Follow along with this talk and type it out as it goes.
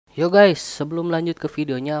Yo guys, sebelum lanjut ke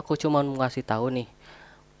videonya aku cuma mau ngasih tahu nih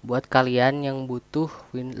buat kalian yang butuh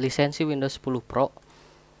lisensi Windows 10 Pro,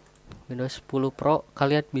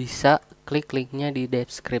 kalian bisa klik linknya di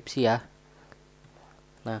deskripsi ya.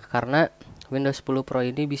 Nah, karena Windows 10 Pro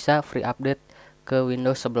ini bisa free update ke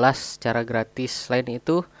Windows 11 secara gratis. Selain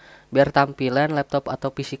itu, biar tampilan laptop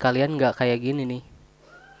atau PC kalian nggak kayak gini nih.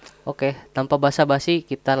 Oke, tanpa basa-basi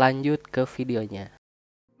kita lanjut ke videonya.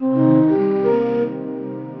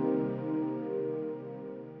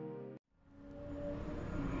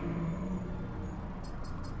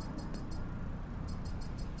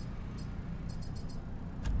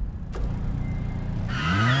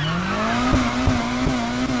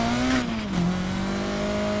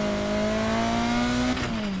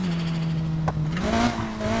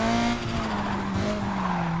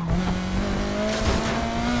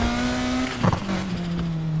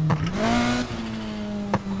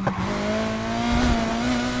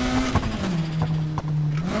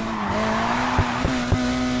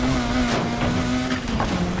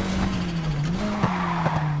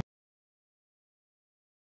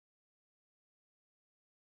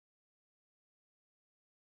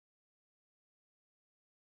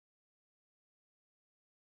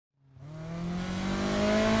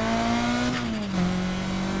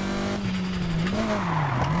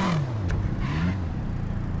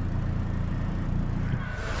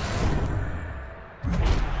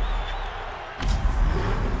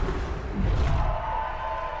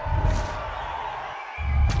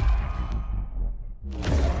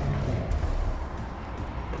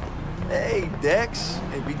 Hey, Dex.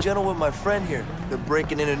 Hey, be gentle with my friend here. They're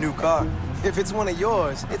breaking in a new car. If it's one of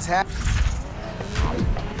yours, it's half.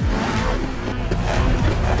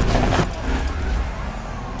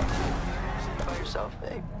 By yourself.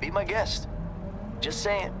 Hey, be my guest. Just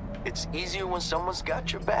saying, it's easier when someone's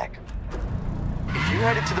got your back. If you're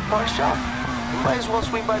headed to the pawn shop, you might as well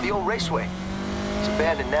swing by the old raceway. It's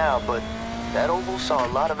abandoned now, but that oval saw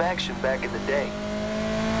a lot of action back in the day.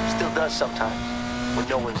 Still does sometimes, when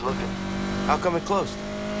no one's looking. How come it closed?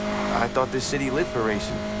 I thought this city lit for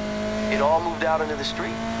racing. It all moved out into the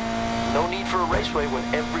street. No need for a raceway when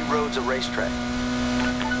every road's a racetrack.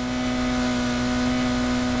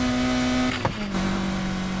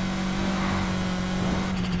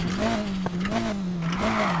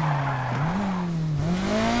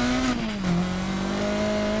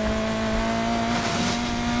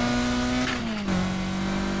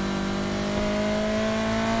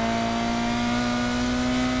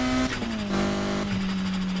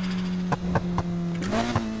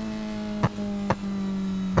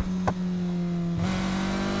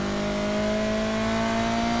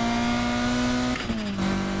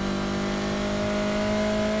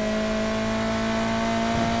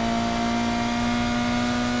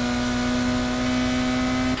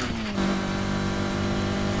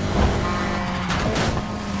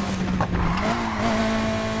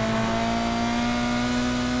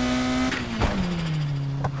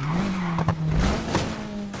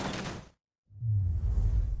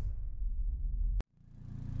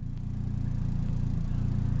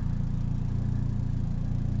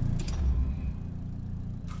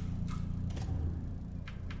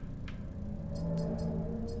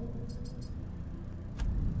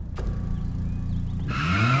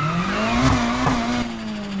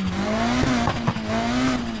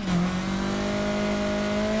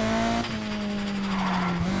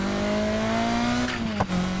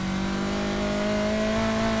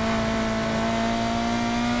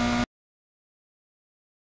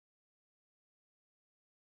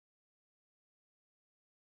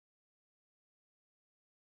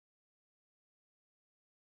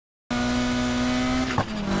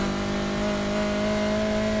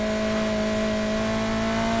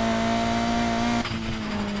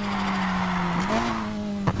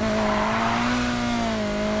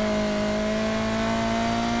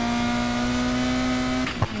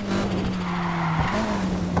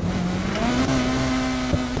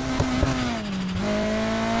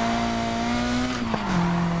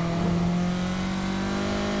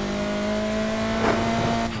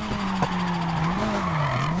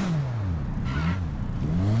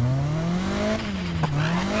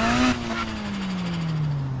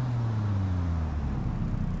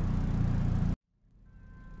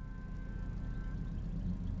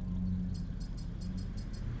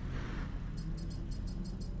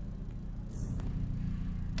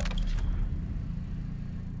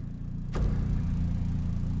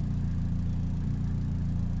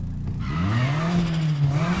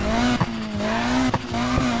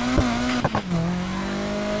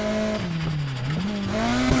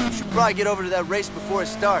 Probably get over to that race before it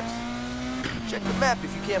starts. Check the map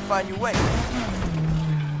if you can't find your way.